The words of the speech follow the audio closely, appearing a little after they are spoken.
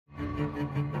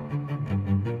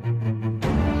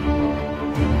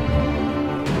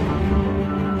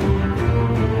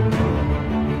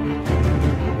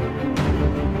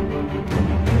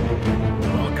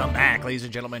ladies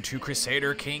and gentlemen, to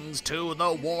Crusader Kings 2.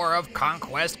 The War of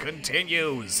Conquest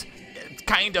continues.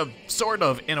 Kind of, sort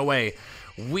of, in a way.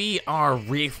 We are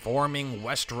reforming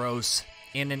Westeros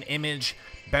in an image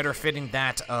better fitting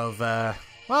that of,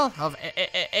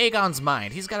 Aegon's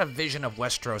mind. He's got a vision of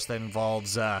Westeros that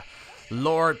involves,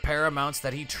 Lord Paramounts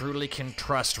that he truly can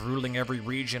trust ruling every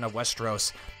region of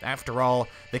Westeros. After all,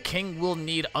 the king will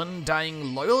need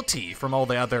undying loyalty from all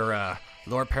the other,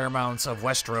 Lord Paramounts of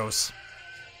Westeros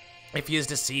if he is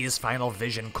to see his final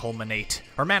vision culminate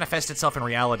or manifest itself in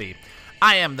reality.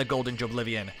 I am the Golden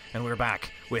Joeblivion, and we're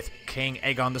back with King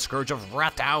Aegon the Scourge of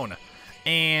Wrathdown.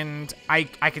 And I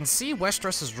can see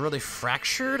Westeros is really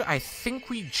fractured. I think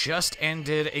we just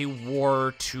ended a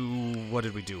war to... what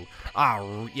did we do?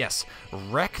 Yes.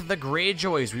 Wreck the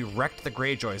Greyjoys. We wrecked the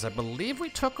Greyjoys. I believe we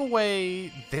took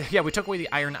away... we took away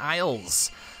the Iron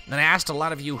Isles. And I asked a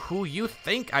lot of you who you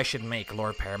think I should make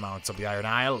Lord Paramounts of the Iron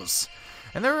Isles.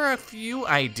 And there were a few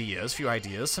ideas.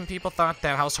 Some people thought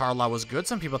that House Harlaw was good.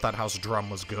 Some people thought House Drum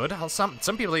was good.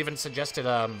 Some people even suggested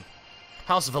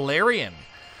House Valyrian.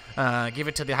 Give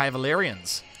it to the High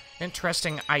Valyrians.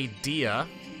 Interesting idea.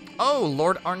 Oh,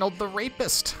 Lord Arnold the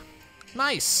Rapist.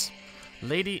 Nice.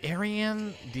 Lady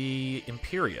Arianne the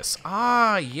Imperious.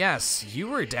 Ah, yes. You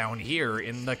were down here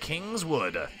in the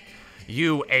Kingswood.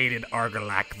 You aided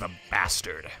Argilac the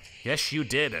Bastard. Yes, you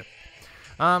did.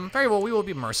 Very well, we will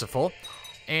be merciful.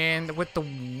 And with the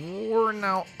war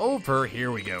now over,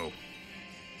 here we go.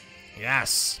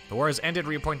 Yes, the war has ended.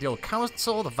 Reappoint the old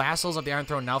council. The vassals of the Iron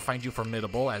Throne now find you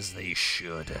formidable, as they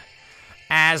should.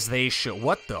 As they should.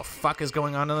 What the fuck is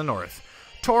going on in the north?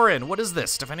 Torrin, what is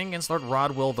this? Defending against Lord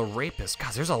Rodwyll the Rapist.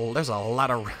 God, there's a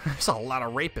lot of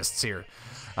rapists here.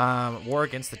 War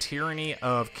against the tyranny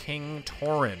of King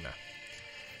Torrin.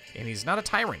 And he's not a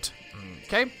tyrant.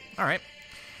 Okay, all right.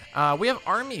 We have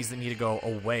armies that need to go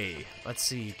away. Let's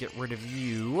see. Get rid of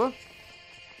you.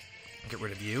 Get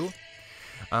rid of you.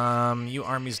 You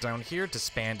armies down here,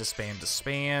 disband. Go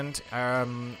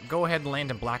ahead and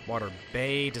land in Blackwater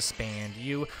Bay, disband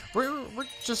you. We're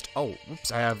just, oh,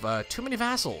 oops, I have, too many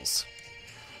vassals.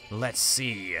 Let's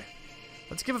see.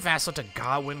 Let's give a vassal to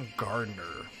Gawain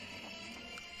Gardner.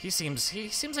 He seems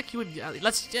like he would,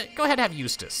 go ahead and have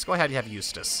Eustace. Go ahead and have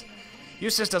Eustace.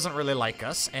 Eustace doesn't really like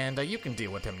us, and you can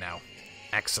deal with him now.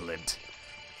 Excellent.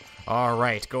 All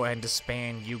right, go ahead and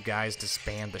disband you guys.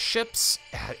 Disband the ships.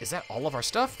 Is that all of our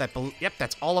stuff? Yep,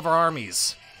 that's all of our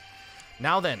armies.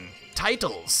 Now then,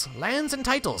 titles, lands and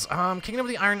titles. Kingdom of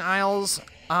the Iron Isles.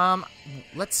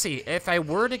 Let's see. If I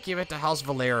were to give it to House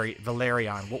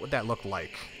Valerian, what would that look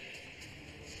like?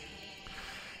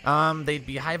 They'd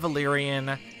be High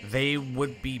Valyrian. They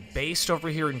would be based over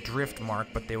here in Driftmark,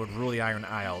 but they would rule the Iron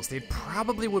Isles. They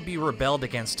probably would be rebelled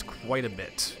against quite a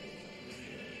bit.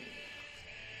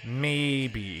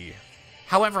 Maybe.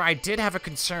 However, I did have a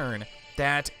concern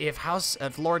that if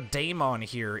Lord Daemon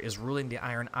here is ruling the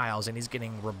Iron Isles and he's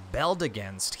getting rebelled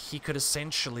against, he could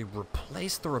essentially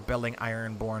replace the rebelling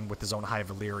Ironborn with his own High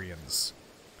Valyrians.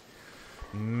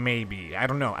 Maybe. I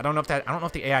don't know. I don't know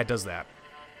if the AI does that.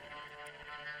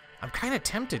 I'm kind of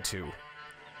tempted to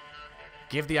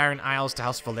give the Iron Isles to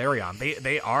House Valerian.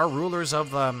 They are rulers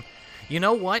of you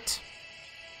know what?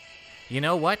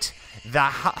 The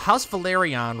House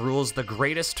Valerian rules the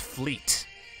greatest fleet.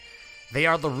 They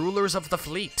are the rulers of the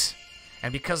fleet.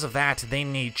 And because of that, they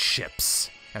need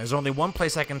ships. And there's only one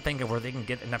place I can think of where they can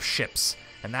get enough ships,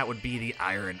 and that would be the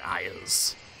Iron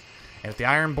Isles. And if the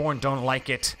Ironborn don't like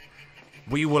it,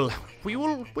 we will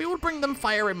bring them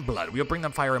fire and blood. We'll bring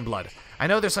them fire and blood. I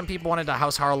know there's some people wanted to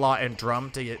House Harlaw and Drum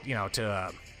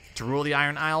to rule the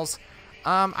Iron Isles.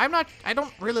 I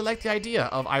don't really like the idea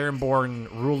of Ironborn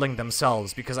ruling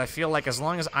themselves, because I feel like as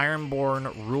long as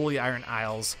Ironborn rule the Iron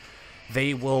Isles,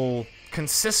 they will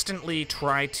consistently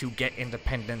try to get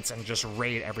independence and just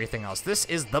raid everything else. This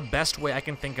is the best way I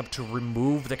can think of to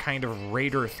remove the kind of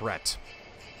raider threat.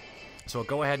 So I'll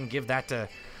go ahead and give that to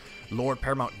Lord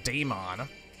Paramount Daemon.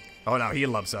 Oh no, he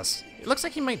loves us. It looks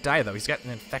like he might die though, he's got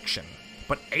an infection.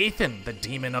 But Aethan, the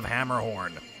Demon of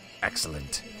Hammerhorn.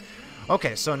 Excellent.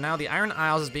 Okay, so now the Iron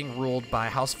Isles is being ruled by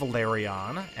House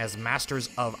Valerian as masters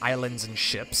of islands and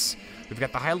ships. We've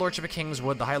got the High Lordship of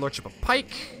Kingswood, the High Lordship of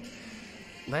Pike.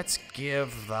 Let's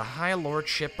give the High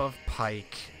Lordship of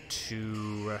Pike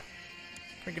to...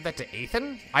 Can we give that to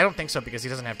Aethan? I don't think so, because he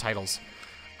doesn't have titles.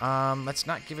 Let's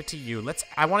not give it to you.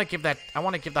 I want to give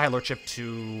the High Lordship to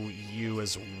you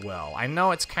as well. I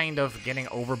know it's kind of getting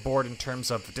overboard in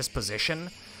terms of disposition,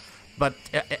 but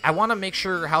I want to make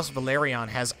sure House Valerian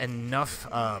has enough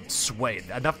sway,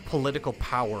 enough political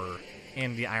power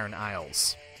in the Iron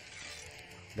Isles.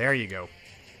 There you go.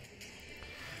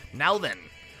 Now then,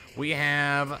 We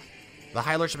have the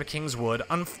High Lordship of Kingswood.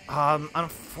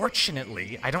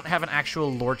 Unfortunately, I don't have an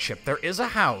actual lordship. There is a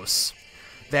house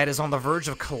that is on the verge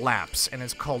of collapse, and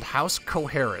it's called House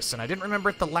Coharis. And I didn't remember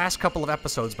it the last couple of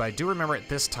episodes, but I do remember it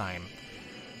this time.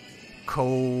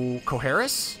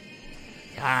 Coharis?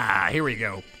 Ah, here we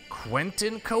go.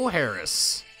 Quentin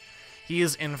Coharis. He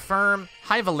is infirm,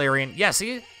 High Valyrian. Yeah,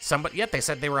 see? Yet they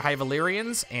said they were High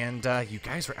Valyrians, and you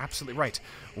guys are absolutely right.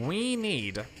 We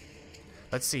need...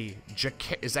 Let's see.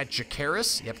 Is that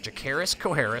Jacaerys? Yep, Jacaerys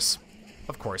Coharis.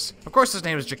 Of course. Of course his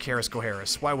name is Jacaerys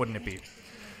Coharis. Why wouldn't it be?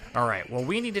 Alright, well,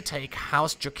 we need to take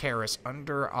House Jacaerys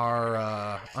under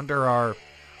our...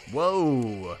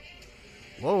 Whoa.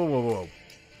 Whoa.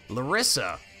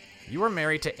 Larissa, you were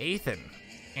married to Aethan,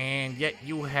 and yet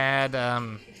you had,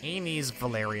 Aenys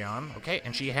Valerion, okay,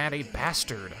 and she had a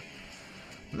bastard.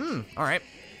 Alright,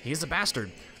 he's a bastard.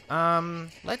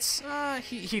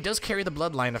 He does carry the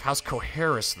bloodline of House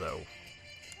Coharis, though.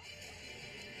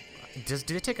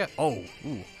 Did it take a... Oh,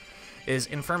 ooh. Is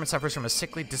infirm and suffers from a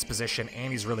sickly disposition,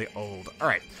 and he's really old.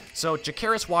 Alright, so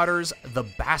Jacaerys Waters, the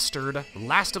bastard,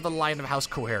 last of the line of House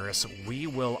Coharis, we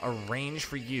will arrange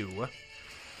for you...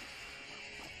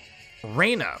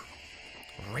 Rhaena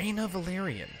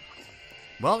Valerian.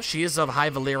 Well, she is of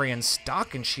High Valyrian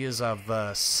stock, and she is of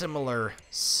similar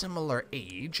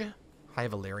age. High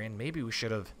Valyrian. Maybe we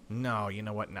should have... No, you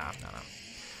know what? No.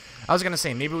 I was going to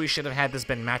say, maybe we should have had this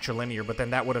been matrilinear, but then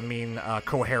that would have mean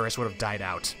Coharis would have died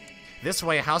out. This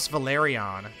way, House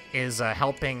Valerion is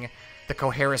helping the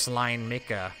Coharis line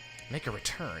make a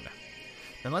return.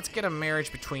 Then let's get a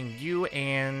marriage between you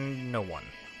and no one.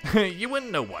 You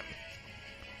and no one.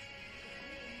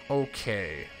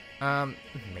 Okay.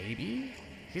 Maybe?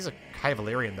 He's a High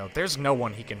Valyrian, though. There's no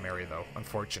one he can marry, though,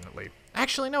 unfortunately.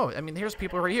 Actually, no. I mean, here's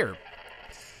people right here.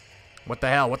 What the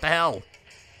hell? What the hell?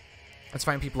 Let's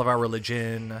find people of our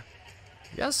religion.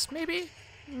 Yes, maybe?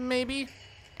 Maybe?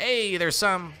 Hey, there's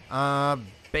some.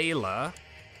 Bela.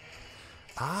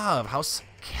 Ah, of House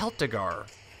Celtigar.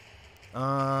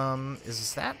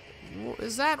 Is that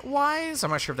wise?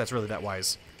 I'm not sure if that's really that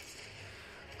wise.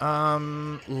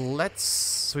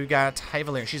 So we've got High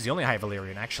Valyrian. She's the only High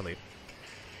Valyrian, actually.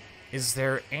 Is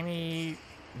there any...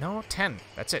 No, 10.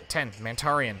 That's it, 10.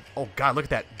 Mantarian. Oh, God, look at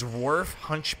that. Dwarf,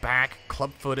 hunchback,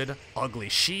 club-footed, ugly.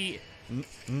 Nalarla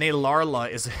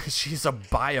she's a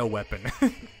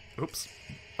bioweapon. Oops.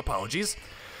 Apologies.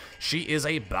 She is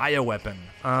a bioweapon.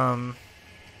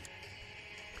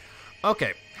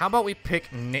 Okay, how about we pick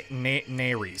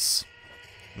Naerys?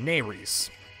 Naerys.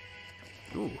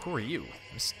 Ooh, who are you?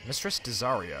 Mistress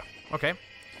Desaria. Okay.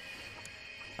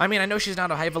 I mean, I know she's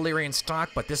not a High Valyrian stock,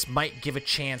 but this might give a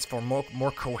chance for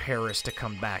more Coharis to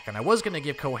come back. And I was going to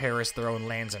give Coharis their own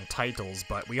lands and titles,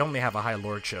 but we only have a High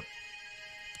Lordship.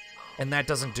 And that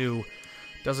doesn't do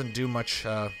much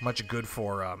good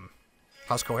for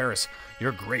House Coharis.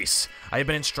 Your Grace, I have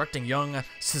been instructing young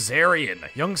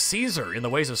Caesar, in the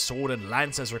ways of sword and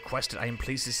lance as requested. I am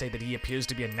pleased to say that he appears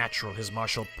to be a natural. His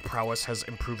martial prowess has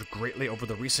improved greatly over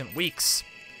the recent weeks.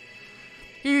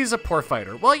 He's a poor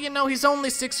fighter. Well, you know, he's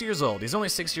only 6 years old. He's only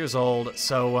 6 years old,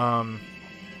 so,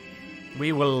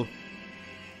 we will,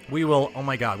 oh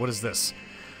my god, what is this?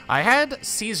 I had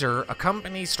Caesar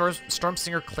accompany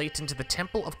Stormsinger Clayton to the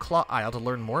Temple of Claw Isle to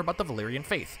learn more about the Valyrian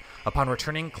faith. Upon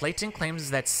returning, Clayton claims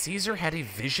that Caesar had a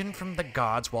vision from the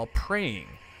gods while praying.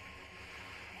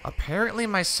 Apparently,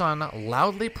 my son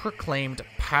loudly proclaimed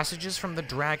passages from the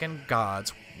dragon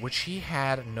gods, which he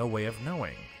had no way of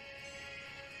knowing.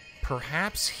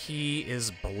 Perhaps he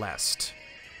is blessed.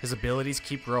 His abilities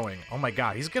keep growing. Oh my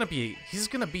god, he's gonna be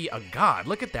a god.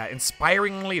 Look at that.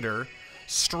 Inspiring leader,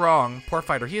 strong, poor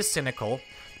fighter. He is cynical.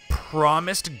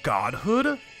 Promised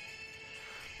godhood?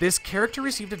 This character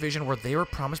received a vision where they were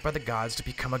promised by the gods to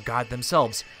become a god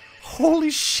themselves.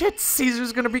 Holy shit,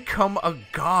 Caesar's gonna become a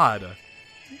god.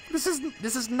 This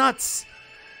is nuts.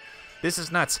 This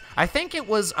is nuts. I think it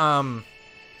was, oh,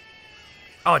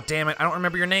 damn it. I don't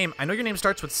remember your name. I know your name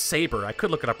starts with Saber. I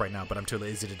could look it up right now, but I'm too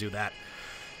lazy to do that.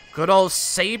 Good old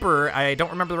Saber. I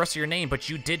don't remember the rest of your name, but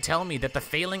you did tell me that the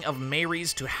failing of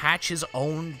Maerys to hatch his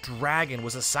own dragon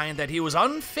was a sign that he was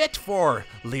unfit for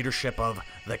leadership of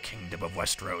the Kingdom of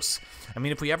Westeros. I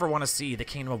mean, if we ever want to see the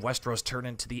Kingdom of Westeros turn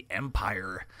into the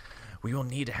Empire, we will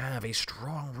need to have a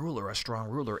strong ruler.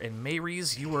 And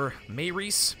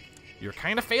Maerys, you're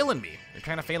kind of failing me.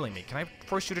 Can I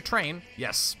force you to train?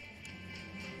 Yes.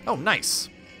 Oh, nice.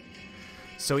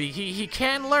 So he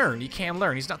can learn.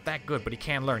 He's not that good, but he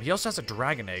can learn. He also has a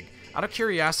dragon egg. Out of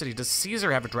curiosity, does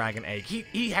Caesar have a dragon egg?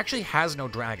 He actually has no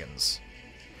dragons.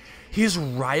 His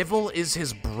rival is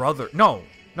his brother. No,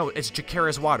 it's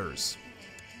Jacaerys Waters.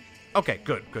 Okay,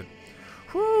 good, good.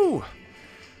 Whew.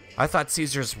 I thought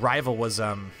Caesar's rival was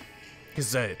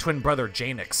his twin brother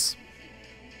Janix.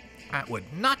 That would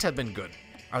not have been good.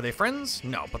 Are they friends?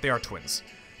 No, but they are twins.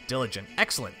 Diligent.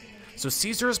 Excellent. So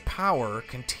Caesar's power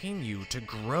continue to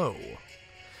grow.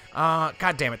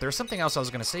 God damn it. There's something else I was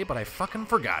going to say, but I fucking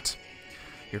forgot.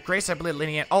 Your Grace, I believe,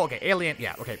 Alien. Oh, okay. Alien.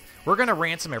 Yeah, okay. We're going to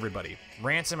ransom everybody.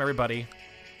 Ransom everybody.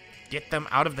 Get them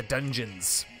out of the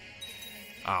dungeons.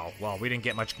 Oh, well, we didn't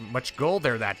get much gold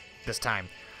there this time.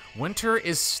 Winter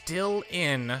is still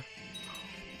in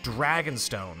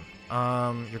Dragonstone.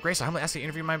 Your Grace, I humbly ask you to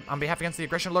interview on behalf against the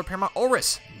aggression of Lord Paramount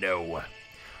Oris. No.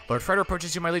 Lord Frederick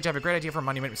approaches you, my liege. I have a great idea for a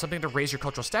monument, something to raise your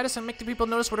cultural status and make the people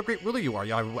notice what a great ruler you are.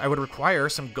 I would require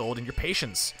some gold and your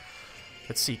patience.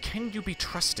 Let's see, can you be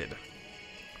trusted?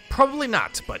 Probably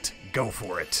not, but go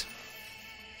for it.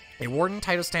 A warden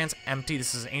title stands empty.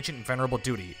 This is an ancient and venerable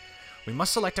duty. We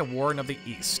must select a warden of the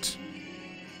East.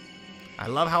 I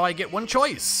love how I get one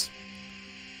choice.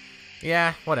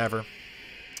 Yeah, whatever.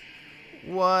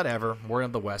 Whatever. Warden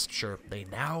of the West, sure. They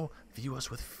now view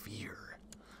us with fear.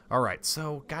 Alright,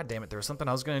 so, goddammit, there was something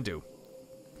I was going to do.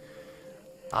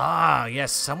 Ah,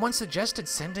 yes, someone suggested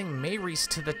sending Maerys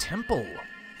to the temple.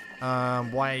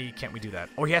 Why can't we do that?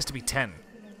 Oh, he has to be 10.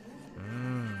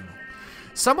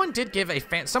 Someone did give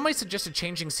somebody suggested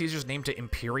changing Caesar's name to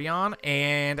Imperion,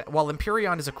 and while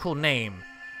Imperion is a cool name,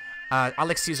 I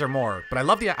like Caesar more, but I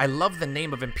love the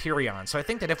name of Imperion, so I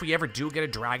think that if we ever do get a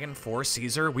dragon for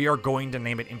Caesar, we are going to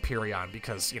name it Imperion,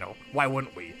 because, you know, why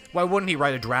wouldn't we? Why wouldn't he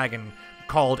write a dragon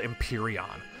called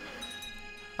Imperion?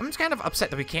 I'm just kind of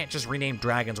upset that we can't just rename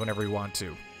dragons whenever we want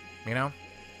to, you know?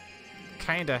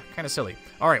 Kinda silly.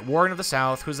 Alright, Warden of the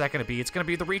South, who's that gonna be? It's gonna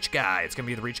be the Reach guy. It's gonna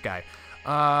be the Reach guy.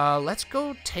 Let's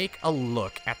go take a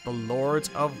look at the Lords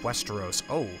of Westeros.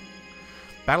 Oh.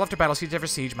 Battle after battle, siege after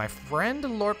siege, my friend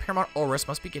Lord Paramount Oris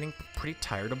must be getting pretty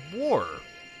tired of war.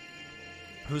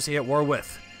 Who's he at war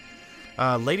with?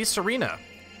 Lady Serena.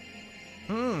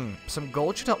 Some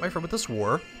gold should help my friend with this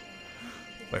war.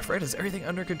 My friend has everything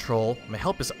under control. My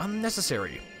help is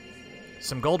unnecessary.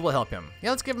 Some gold will help him. Yeah,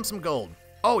 let's give him some gold.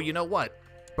 Oh, you know what?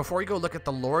 Before we go look at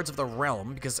the Lords of the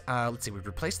Realm, because, let's see, we've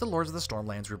replaced the Lords of the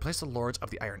Stormlands, we replaced the Lords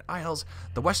of the Iron Isles,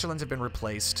 the Westerlands have been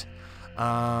replaced,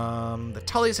 the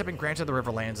Tullys have been granted the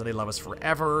Riverlands, and they love us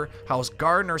forever. House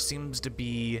Gardner seems to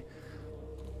be...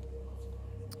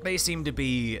 They seem to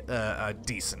be,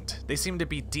 decent. They seem to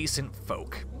be decent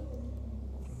folk.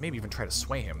 Maybe even try to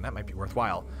sway him, that might be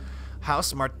worthwhile.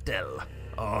 House Martell.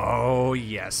 Oh,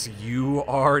 yes, you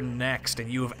are next,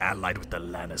 and you have allied with the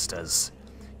Lannisters.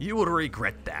 You will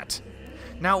regret that.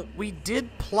 Now, we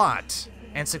did plot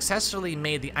and successfully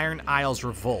made the Iron Isles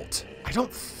revolt. I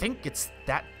don't think it's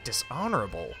that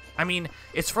dishonorable. I mean,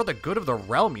 it's for the good of the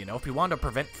realm, you know. If we want to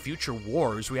prevent future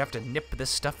wars, we have to nip this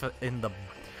stuff in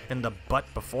the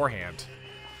butt beforehand.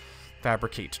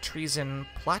 Fabricate treason,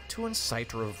 plot to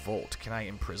incite revolt. Can I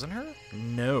imprison her?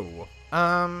 No.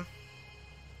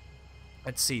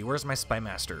 Let's see, where's my spy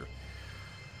master?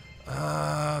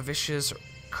 Vicious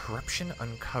corruption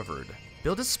uncovered.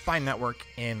 Build a spy network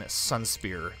in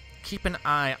Sunspear. Keep an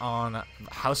eye on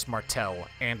House Martell,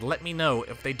 and let me know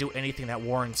if they do anything that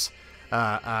warrants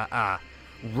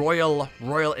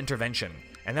royal intervention.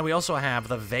 And then we also have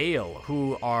the Vale,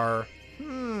 who are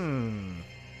I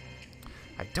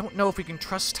don't know if we can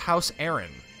trust House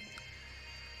Aaron.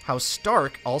 House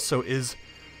Stark also is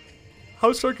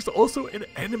an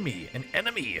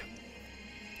enemy.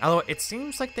 Although it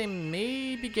seems like they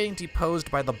may be getting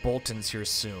deposed by the Boltons here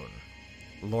soon.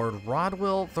 Lord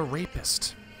Rodwell the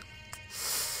Rapist.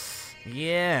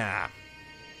 Yeah.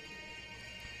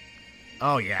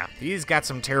 Oh yeah, he's got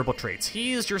some terrible traits.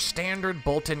 He's your standard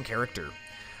Bolton character.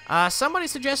 Somebody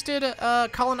suggested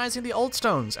colonizing the Old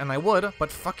Stones, and I would,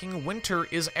 but fucking winter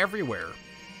is everywhere.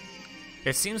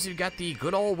 It seems you've got the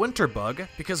good old winter bug,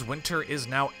 because winter is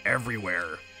now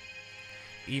everywhere.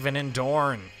 Even in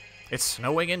Dorne. It's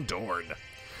snowing in Dorne.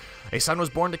 A son was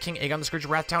born to King Aegon the Scourge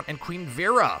of Wrathtown and Queen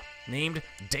Vera, named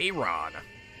Daeron.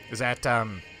 Is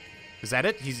that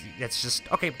it? That's just,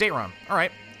 okay, Daeron.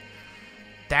 Alright.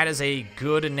 That is a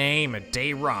good name,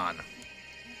 Daeron.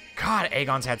 God,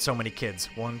 Aegon's had so many kids.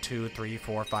 1, 2, 3,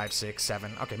 4, 5, 6,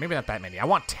 7. Okay, maybe not that many. I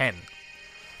want 10.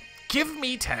 Give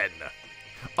me 10.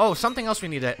 Oh, something else we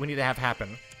need to have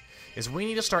happen is we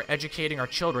need to start educating our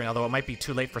children, although it might be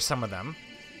too late for some of them.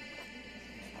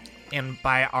 And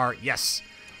by our, yes,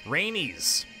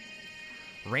 Rhaenys.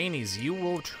 Rhaenys, you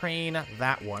will train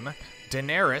that one.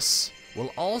 Daenerys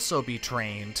will also be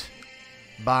trained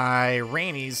by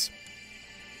Rhaenys.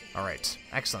 All right,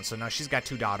 excellent. So now she's got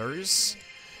 2 daughters.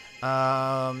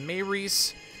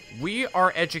 Maerys we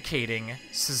are educating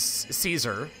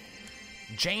Caesar.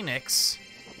 Janix,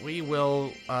 we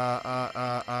will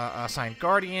assign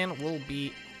Guardian, will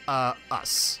be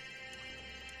us.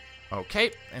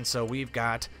 Okay, and so we've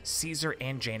got Caesar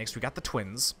and Janix. We got the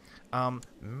twins.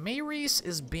 Maurice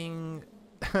is being...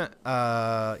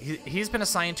 he's been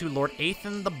assigned to Lord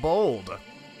Aethan the Bold.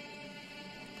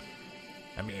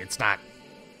 I mean, it's not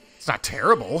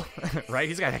terrible, right?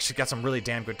 He's actually got some really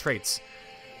damn good traits.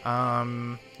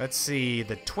 Let's see,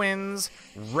 the twins.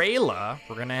 Rayla,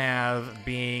 we're gonna have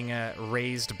being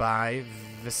raised by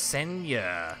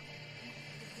Visenya.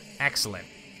 Excellent.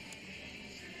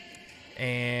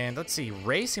 And let's see,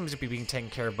 Ray seems to be being taken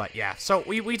care of by, yeah. So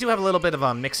we do have a little bit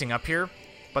of mixing up here,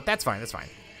 but that's fine, that's fine.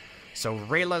 So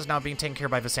Rayla's now being taken care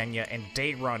of by Visenya, and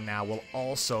Daeron now will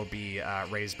also be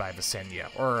raised by Visenya.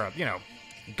 Or, you know,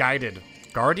 guided,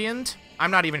 guardianed?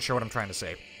 I'm not even sure what I'm trying to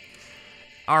say.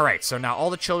 Alright, so now all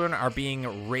the children are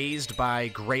being raised by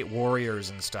great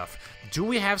warriors and stuff. Do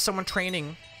we have someone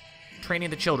training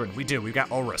the children? We do. We've got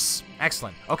Orus.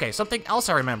 Excellent. Okay, something else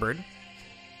I remembered.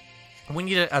 We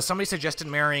need somebody suggested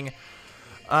marrying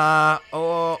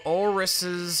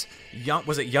Orus's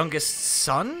youngest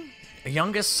son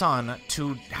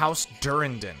to House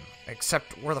Durrandon.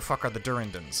 Except where the fuck are the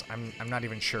Durrandons? I'm not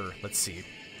even sure. Let's see.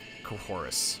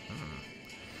 Cohorus.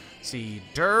 See,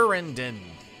 Durrandon.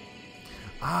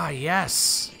 Ah,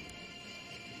 yes.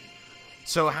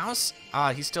 So House,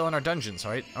 he's still in our dungeons,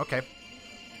 right? Okay.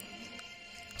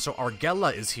 So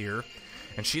Argella is here,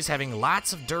 and she's having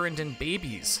lots of Durrandon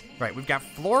babies. Right, we've got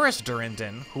Floris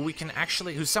Durrandon, who we can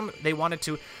actually, they wanted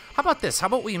to, how about this? How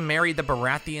about we marry the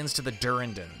Baratheons to the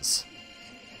Durrandons?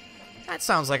 That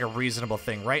sounds like a reasonable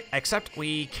thing, right? Except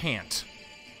we can't.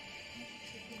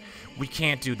 We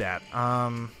can't do that.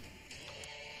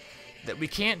 We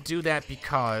can't do that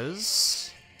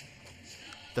because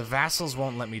the vassals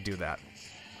won't let me do that.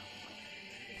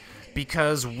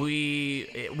 Because we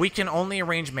can only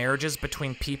arrange marriages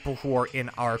between people who are in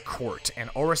our court, and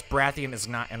Orus Baratheon is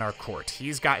not in our court.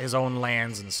 He's got his own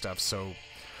lands and stuff, so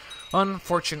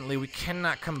unfortunately we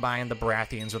cannot combine the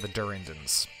Baratheons with the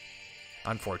Durrandons.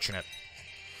 Unfortunate.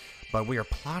 But we are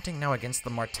plotting now against the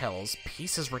Martells.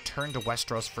 Peace is returned to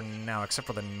Westeros for now, except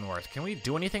for the north. Can we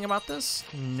do anything about this?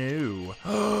 No.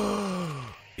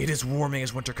 It is warming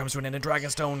as winter comes to an end in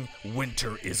Dragonstone.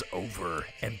 Winter is over,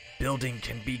 and building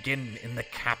can begin in the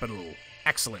capital.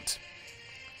 Excellent.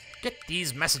 Get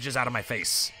these messages out of my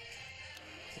face.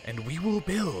 And we will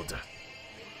build.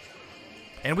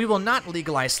 And we will not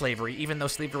legalize slavery, even though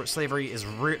slavery is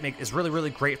really,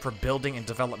 really great for building and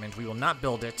development. We will not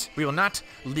build it. We will not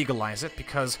legalize it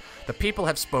because the people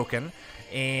have spoken.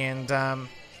 And,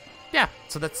 yeah,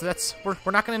 so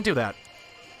we're not going to do that.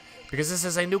 Because this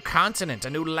is a new continent, a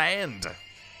new land.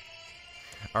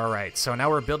 Alright, so now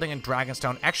we're building in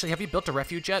Dragonstone. Actually, have you built a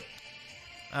refuge yet?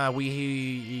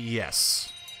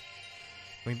 Yes.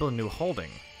 Can we build a new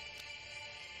holding?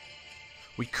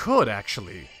 We could,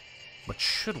 actually. But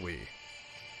should we?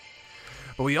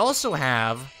 But we also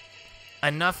have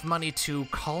enough money to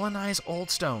colonize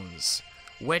Old Stones,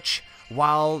 which,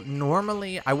 while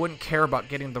normally I wouldn't care about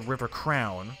getting the River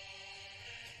Crown,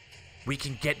 we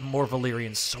can get more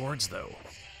Valyrian swords, though.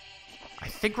 I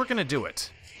think we're going to do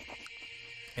it.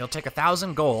 It'll take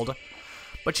 1,000 gold,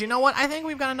 but you know what? I think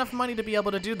we've got enough money to be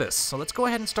able to do this, so let's go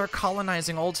ahead and start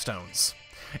colonizing Old Stones.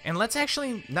 And let's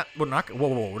actually, we're not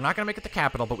going to make it the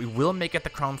capital, but we will make it the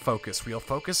crown focus. We'll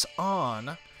focus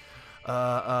on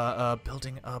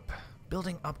building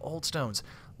up Old Stones.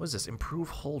 What is this? Improve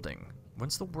holding.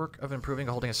 Once the work of improving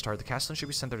a holding has started, the castellan should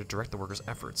be sent there to direct the workers'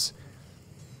 efforts.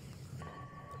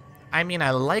 I mean,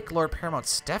 I like Lord Paramount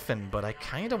Stefan, but I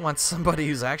kind of want somebody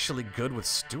who's actually good with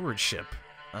stewardship.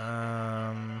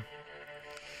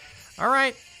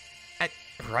 Alright.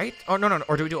 Right? Oh, no.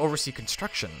 Or do we do oversee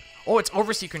construction? Oh, it's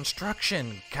oversee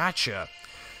construction. Gotcha.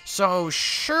 So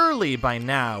surely by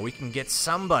now we can get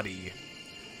somebody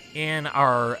in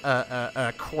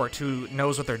our court who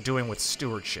knows what they're doing with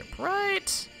stewardship,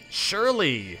 right?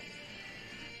 Surely.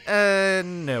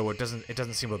 No, it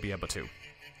doesn't seem we'll be able to.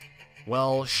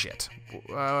 Well, shit.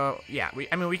 Yeah,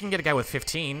 I mean, we can get a guy with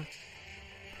 15.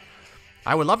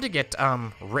 I would love to get,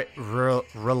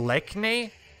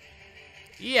 Relekne?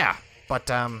 Yeah,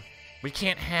 but, we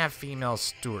can't have female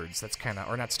stewards. That's kind of,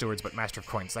 or not stewards, but master of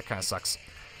coins. That kind of sucks.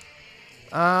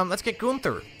 Let's get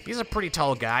Gunther. He's a pretty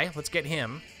tall guy. Let's get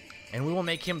him. And we will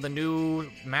make him the new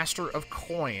master of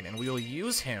coin. And we will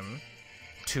use him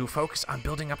to focus on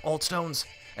building up Old Stones.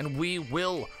 And we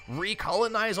will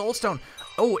recolonize Old Stone.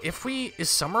 Oh, is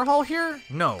Summerhall here?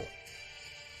 No.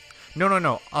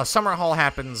 No. Summerhall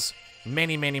happens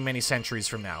Many, many, many centuries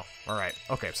from now. Alright,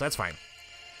 okay, so that's fine.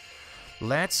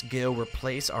 Let's go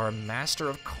replace our Master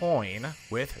of Coin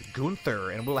with Gunther,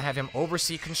 and we'll have him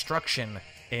oversee construction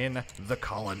in the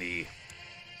colony.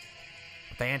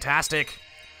 Fantastic.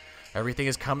 Everything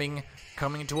is coming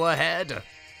to a head.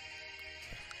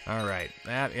 Alright,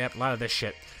 yep, a lot of this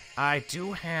shit. I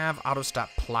do have auto-stop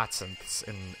plots and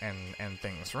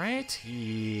things, right?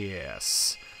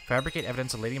 Yes. Fabricate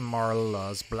evidence of Lady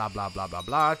Marla's blah, blah, blah, blah,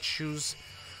 blah. Choose,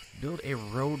 build a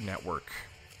road network.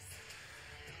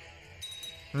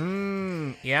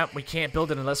 Yeah, we can't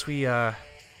build it unless we, have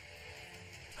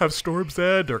Storm's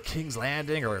End or King's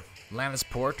Landing or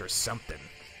Lannisport or something.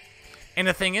 And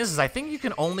the thing is I think you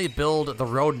can only build the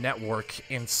road network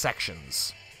in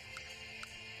sections.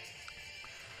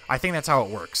 I think that's how it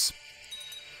works.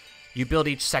 You build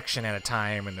each section at a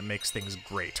time and it makes things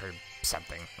great or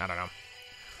something. I don't know.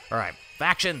 Alright,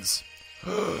 factions.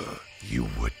 You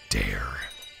would dare.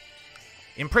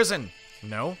 Imprison.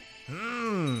 No.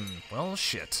 Well,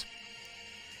 shit.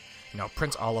 No,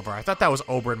 Prince Oliver. I thought that was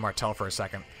Oberyn Martell for a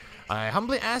second. I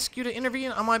humbly ask you to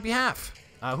intervene on my behalf.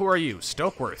 Who are you?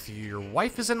 Stokeworth. Your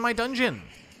wife is in my dungeon.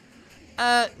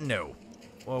 No.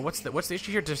 Well, what's the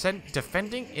issue here?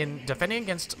 Defending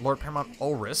against Lord Paramount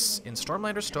Orys in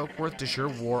Stormlander Stokeworth. Does your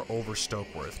war over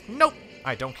Stokeworth? Nope.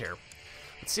 I don't care.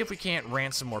 Let's see if we can't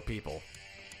ransom more people.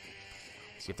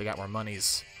 See if they got more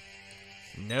monies.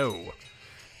 No.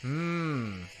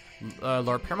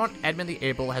 Lord Paramount Edmund the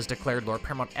Able has declared Lord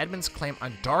Paramount Edmund's claim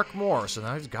on Dark Moor, so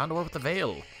now he's gone to war with the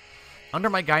Vale. Under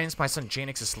my guidance, my son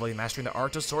Janix is slowly mastering the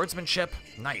art of swordsmanship.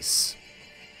 Nice.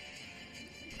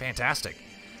 Fantastic.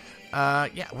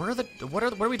 Yeah, what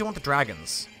are we doing with the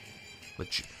dragons?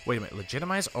 Wait a minute.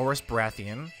 Legitimize Orys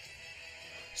Baratheon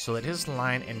so that his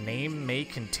line and name may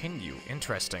continue.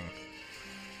 Interesting.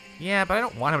 Yeah, but I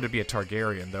don't want him to be a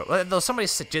Targaryen, though. Though somebody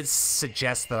did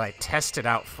suggest that I test it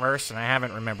out first, and I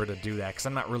haven't remembered to do that, because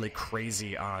I'm not really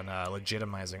crazy on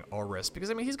legitimizing Orys.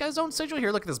 Because, I mean, he's got his own sigil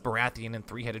here. Look at this Baratheon and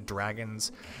three-headed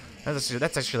dragons.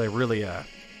 That's actually a really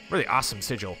awesome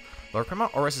sigil. Lord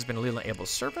Paramount Orys has been a Leland Able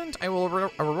servant. I will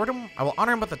reward him. I will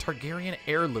honor him with the Targaryen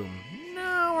heirloom.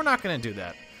 No, we're not going to do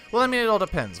that. Well, I mean, it all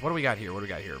depends. What do we got here?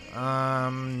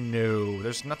 No,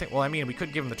 there's nothing. Well, I mean, we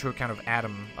could give him the true account of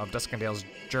Adam of Duskendale's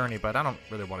journey, but I don't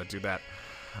really want to do that.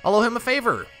 I'll owe him a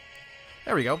favor.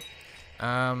 There we go.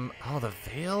 Oh, the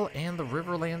Vale and the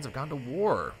Riverlands have gone to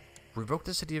war. Revoke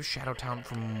the city of Shadowtown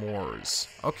from Moors.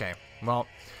 Okay, well,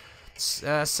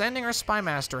 sending our spy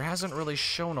master hasn't really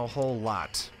shown a whole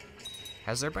lot.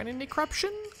 Has there been any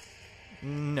corruption?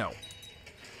 No.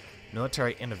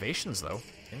 Military innovations, though.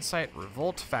 Insight,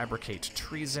 revolt, fabricate,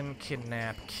 treason,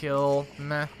 kidnap, kill.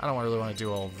 Meh, I don't really want to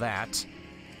do all that.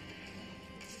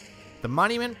 The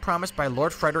monument promised by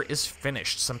Lord Freder is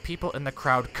finished. Some people in the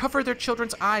crowd cover their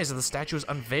children's eyes as the statue is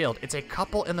unveiled. It's a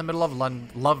couple in the middle of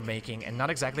lovemaking and not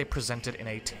exactly presented in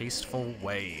a tasteful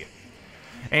way.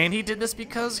 And he did this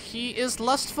because he is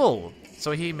lustful.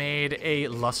 So he made a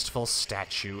lustful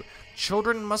statue.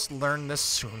 Children must learn this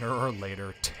sooner or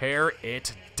later. Tear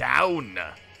it down.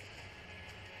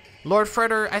 Lord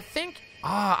Freder, I think...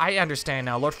 I understand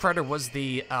now. Lord Freder was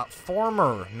the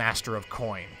former Master of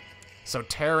Coin. So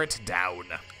tear it down.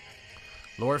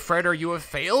 Lord Freder, you have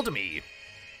failed me.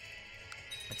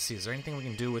 Let's see, is there anything we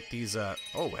can do with these,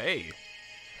 Oh, hey.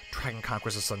 Dragon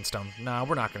Conquest of Sunstone. No,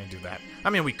 we're not going to do that. I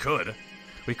mean, we could.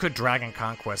 We could Dragon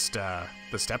Conquest, the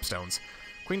Stepstones.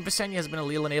 Queen Visenya has been a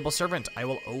Leland Able servant. I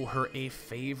will owe her a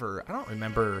favor. I don't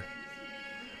remember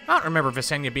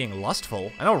Visenya being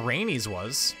lustful. I know Rhaenys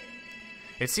was.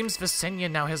 It seems Visenya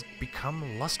now has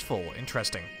become lustful.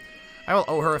 Interesting. I will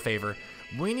owe her a favor.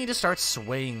 We need to start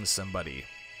swaying somebody.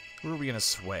 Who are we going to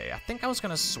sway? I think I was going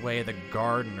to sway the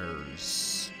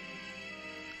Gardeners.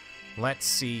 Let's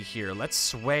see here. Let's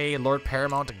sway Lord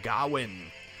Paramount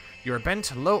Gawain. You are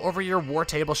bent low over your war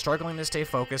table, struggling to stay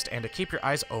focused and to keep your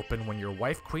eyes open when your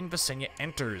wife, Queen Visenya,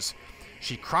 enters.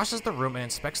 She crosses the room and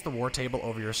inspects the war table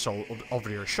over your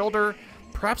shoulder.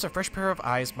 Perhaps a fresh pair of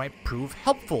eyes might prove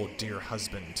helpful, dear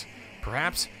husband.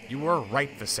 Perhaps you are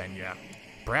right, Visenya.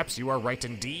 Perhaps you are right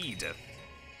indeed.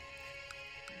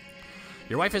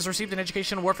 Your wife has received an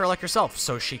education in warfare like yourself,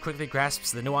 so she quickly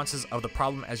grasps the nuances of the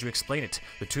problem as you explain it.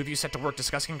 The two of you set to work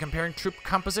discussing and comparing troop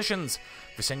compositions.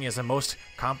 Visenya is a most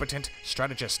competent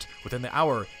strategist. Within the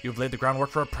hour, you have laid the groundwork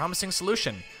for a promising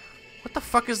solution. What the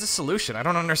fuck is the solution? I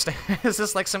don't understand. Is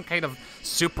this like some kind of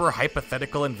super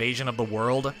hypothetical invasion of the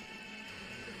world?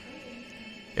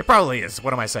 It probably is.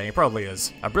 What am I saying? It probably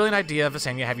is. A brilliant idea,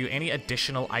 Visenya. Have you any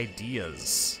additional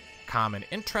ideas? Common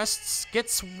interests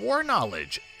gets war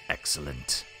knowledge.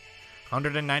 Excellent.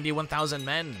 191,000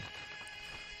 men.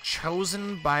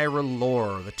 Chosen by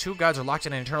R'hllor. The two gods are locked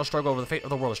in an eternal struggle over the fate of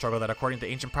the world, a struggle that, according to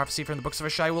ancient prophecy from the books of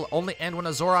Ashai, will only end when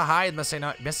Azor Ahai,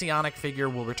 the messianic figure,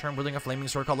 will return wielding a flaming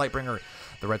sword called Lightbringer,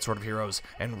 the red sword of heroes,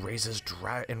 and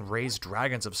raise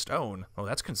dragons of stone. Oh,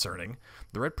 that's concerning.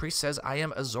 The Red Priest says, I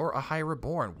am Azor Ahai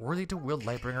reborn, worthy to wield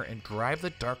Lightbringer and drive the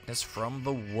darkness from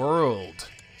the world.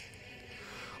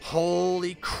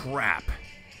 Holy crap.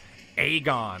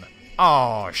 Aegon.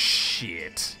 Oh,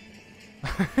 shit.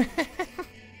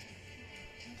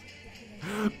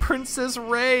 Princess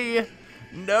Rey.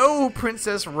 No,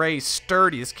 Princess Rey.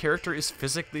 Sturdy. This character is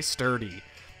physically sturdy.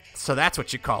 So that's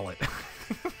what you call it.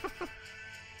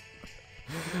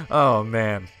 Oh,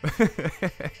 man.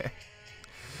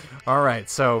 Alright,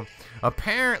 so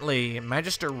apparently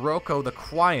Magister Roko the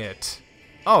Quiet...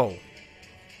 Oh.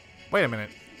 Wait a minute.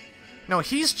 No,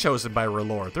 he's chosen by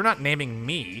R'hllor. They're not naming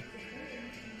me.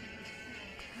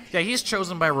 Yeah, he's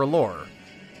chosen by R'hllor.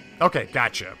 Okay,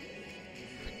 gotcha.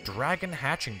 Dragon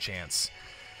hatching chance.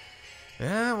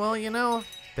 Well, you know,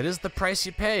 that is the price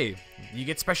you pay. You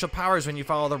get special powers when you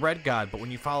follow the Red God, but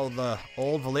when you follow the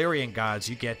old Valyrian gods,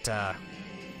 you get,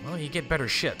 well, you get better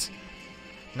shit.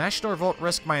 National Revolt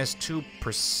risk minus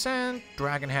 2%.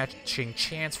 Dragon hatching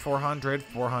chance 400.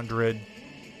 400.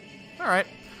 Alright.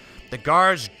 The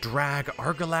guards drag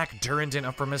Argilac Durrandon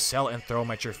up from his cell and throw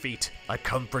him at your feet. I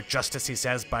come for justice, he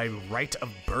says. By right of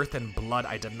birth and blood,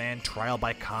 I demand trial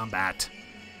by combat.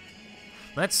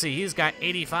 Let's see, he's got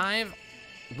 85.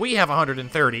 We have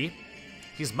 130.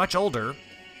 He's much older.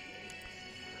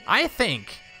 I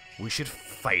think we should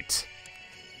fight.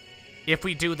 If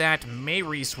we do that,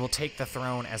 Maerys will take the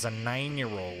throne as a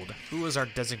 9-year-old. Who is our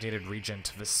designated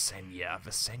regent? Visenya.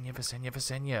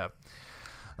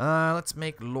 Let's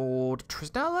make Lord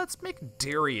Now let's make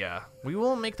Daria. We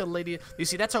will make the lady... You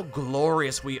see, that's how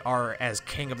glorious we are as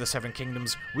King of the Seven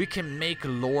Kingdoms. We can make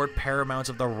Lord Paramounts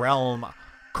of the Realm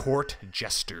court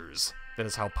jesters. That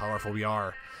is how powerful we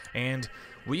are. And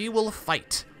we will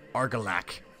fight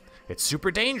Argilac. It's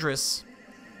super dangerous.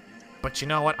 But you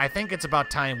know what? I think it's about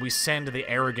time we send the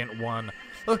arrogant one.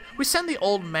 We send the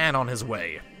old man on his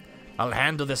way. I'll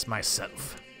handle this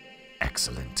myself.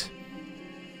 Excellent.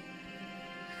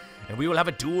 And we will have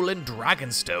a duel in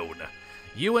Dragonstone.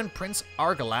 You and Prince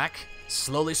Argilac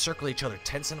slowly circle each other,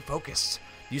 tense and focused.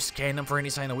 You scan him for any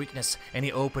sign of weakness,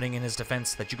 any opening in his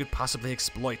defense that you could possibly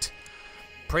exploit.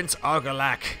 Prince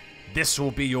Argilac, this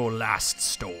will be your last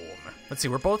storm. Let's see,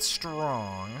 we're both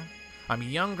strong. I'm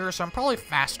younger, so I'm probably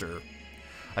faster.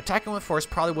 Attacking with force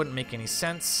probably wouldn't make any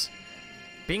sense.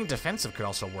 Being defensive could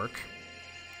also work.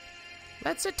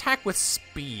 Let's attack with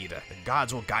speed. The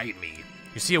gods will guide me.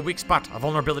 You see a weak spot, a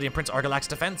vulnerability in Prince Argilac's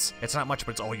defense. It's not much,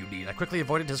 but it's all you need. I quickly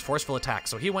avoided his forceful attack,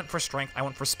 so he went for strength, I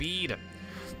went for speed.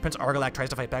 Prince Argilac tries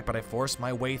to fight back, but I force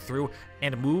my way through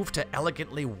and move to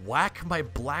elegantly whack my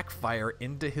black fire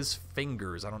into his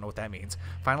fingers. I don't know what that means.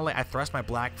 Finally, I thrust my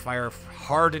black fire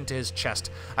hard into his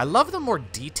chest. I love the more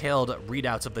detailed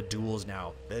readouts of the duels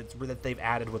now that they've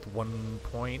added with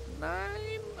 1.9,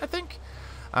 I think.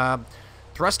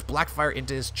 Thrust black fire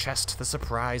into his chest. The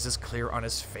surprise is clear on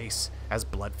his face as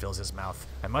blood fills his mouth.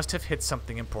 I must have hit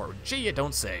something important. Gee, you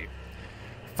don't say.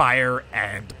 Fire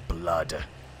and blood.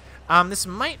 This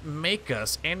might make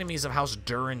us enemies of House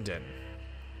Durrandon,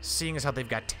 seeing as how they've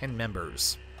got 10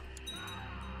 members.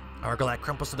 Argilac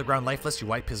crumples to the ground lifeless. You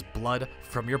wipe his blood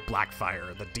from your black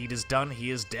fire. The deed is done.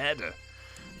 He is dead.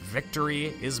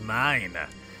 Victory is mine.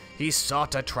 He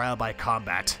sought a trial by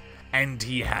combat, and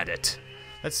he had it.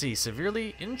 Let's see,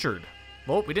 severely injured.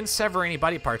 Well, we didn't sever any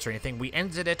body parts or anything. We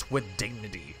ended it with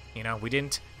dignity. You know, we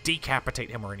didn't decapitate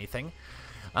him or anything.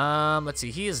 Let's see,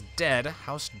 he is dead.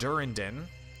 House Durrandon.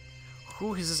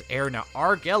 Who is his heir now?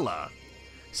 Argella.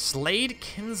 Slayed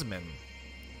kinsman.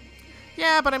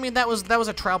 Yeah, but I mean, that was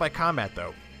a trial by combat,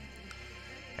 though.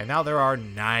 And now there are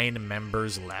 9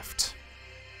 members left.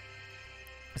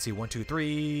 Let's see, 1, 2,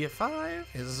 3, 5.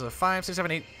 This is a 5, 6,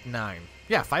 7, 8, 9.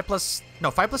 Yeah, 5 plus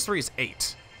 3 is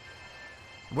 8.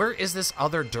 Where is this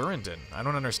other Durrandon? I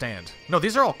don't understand. No,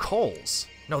 these are all Coles.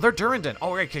 No, they're Durrandon.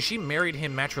 Oh, right, because she married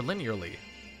him matrilinearly.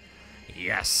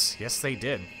 Yes, they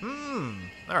did.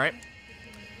 All right.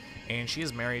 And she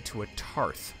is married to a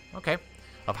Tarth. Okay,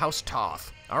 of House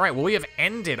Toth. All right, well, we have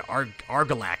ended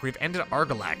Argilac. We've ended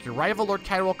Argilac. Your rival, Lord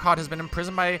Cadwell has been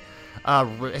imprisoned in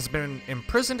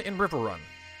Riverrun.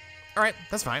 All right,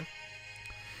 that's fine.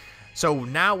 So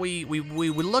now we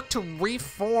look to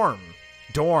reform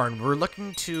Dorne. We're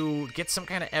looking to get some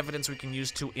kind of evidence we can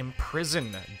use to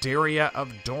imprison Daria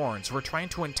of Dorne. So we're trying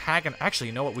to antagonize... Actually,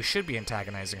 you know what? We should be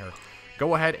antagonizing her.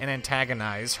 Go ahead and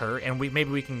antagonize her, and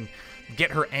maybe we can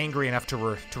get her angry enough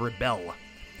to rebel.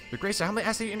 Your Grace, I humbly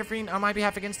ask that you intervene on my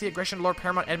behalf against the aggression of Lord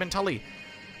Paramount Edmund Tully.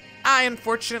 I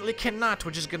unfortunately cannot,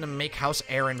 which is going to make House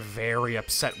Aaron very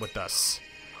upset with us.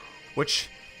 Which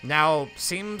now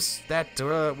seems that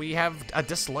we have a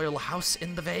disloyal house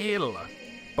in the Vale.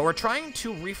 But we're trying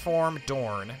to reform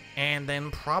Dorne, and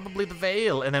then probably the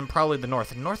Vale, and then probably the North.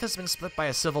 The North has been split by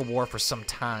a civil war for some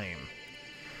time.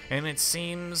 And it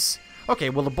seems... Okay,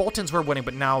 well, the Boltons were winning,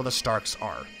 but now the Starks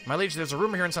are. My liege, there's a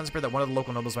rumor here in Sunspear that one of the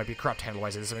local nobles might be corrupt.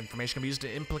 Handle-wise, this information can be used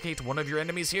to implicate one of your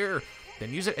enemies here.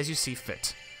 Then use it as you see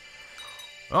fit.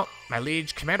 Well, my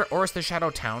liege, Commander Oris the Shadow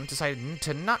Town decided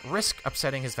to not risk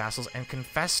upsetting his vassals and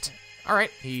confessed.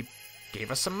 Alright, he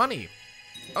gave us some money.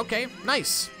 Okay,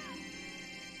 nice.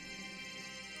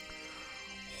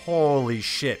 Holy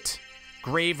shit.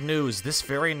 Grave news. This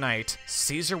very night,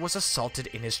 Caesar was assaulted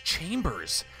in his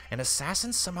chambers. An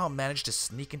assassin somehow managed to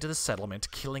sneak into the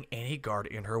settlement, killing any guard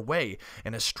in her way.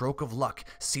 In a stroke of luck,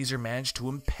 Caesar managed to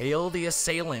impale the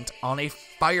assailant on a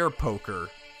fire poker.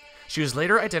 She was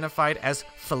later identified as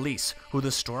Felice, who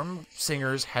the Storm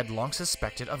Singers had long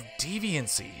suspected of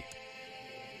deviancy.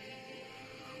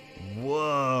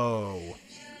 Whoa.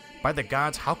 By the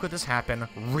gods, how could this happen?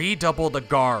 Redouble the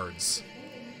guards.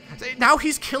 Now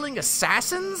he's killing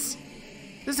assassins?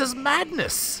 This is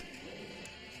madness.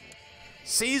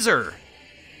 Caesar,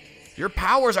 your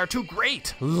powers are too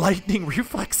great. Lightning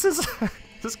reflexes?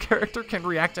 This character can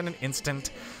react in an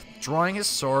instant, drawing his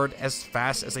sword as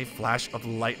fast as a flash of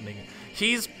lightning.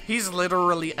 He's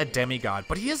literally a demigod,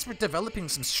 but he is developing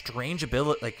some strange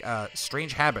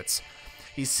strange habits.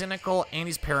 He's cynical and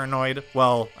he's paranoid.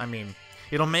 Well, I mean,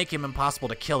 it'll make him impossible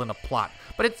to kill in a plot.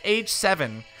 But at age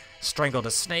 7, strangled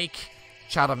a snake,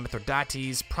 child of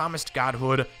Mithridates, promised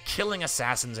godhood, killing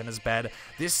assassins in his bed.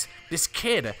 This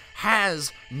kid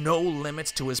has no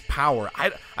limits to his power.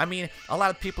 I mean, a lot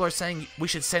of people are saying we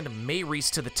should send Maerys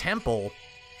to the temple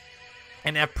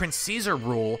and have Prince Caesar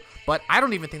rule, but I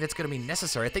don't even think that's going to be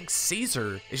necessary. I think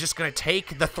Caesar is just going to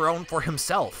take the throne for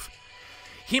himself.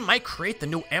 He might create the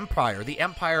new empire, the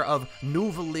empire of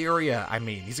New Valyria. I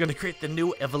mean, he's going to create the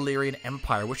new Valyrian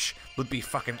empire, which would be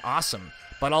fucking awesome.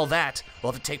 But all that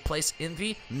will have to take place in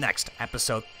the next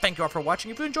episode. Thank you all for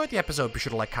watching. If you enjoyed the episode, be sure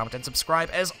to like, comment, and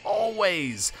subscribe. As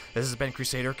always, this has been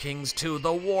Crusader Kings 2,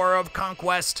 the War of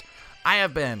Conquest. I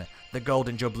have been the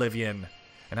Golden Joeblivion.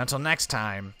 And until next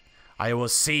time, I will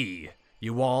see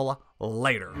you all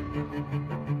later.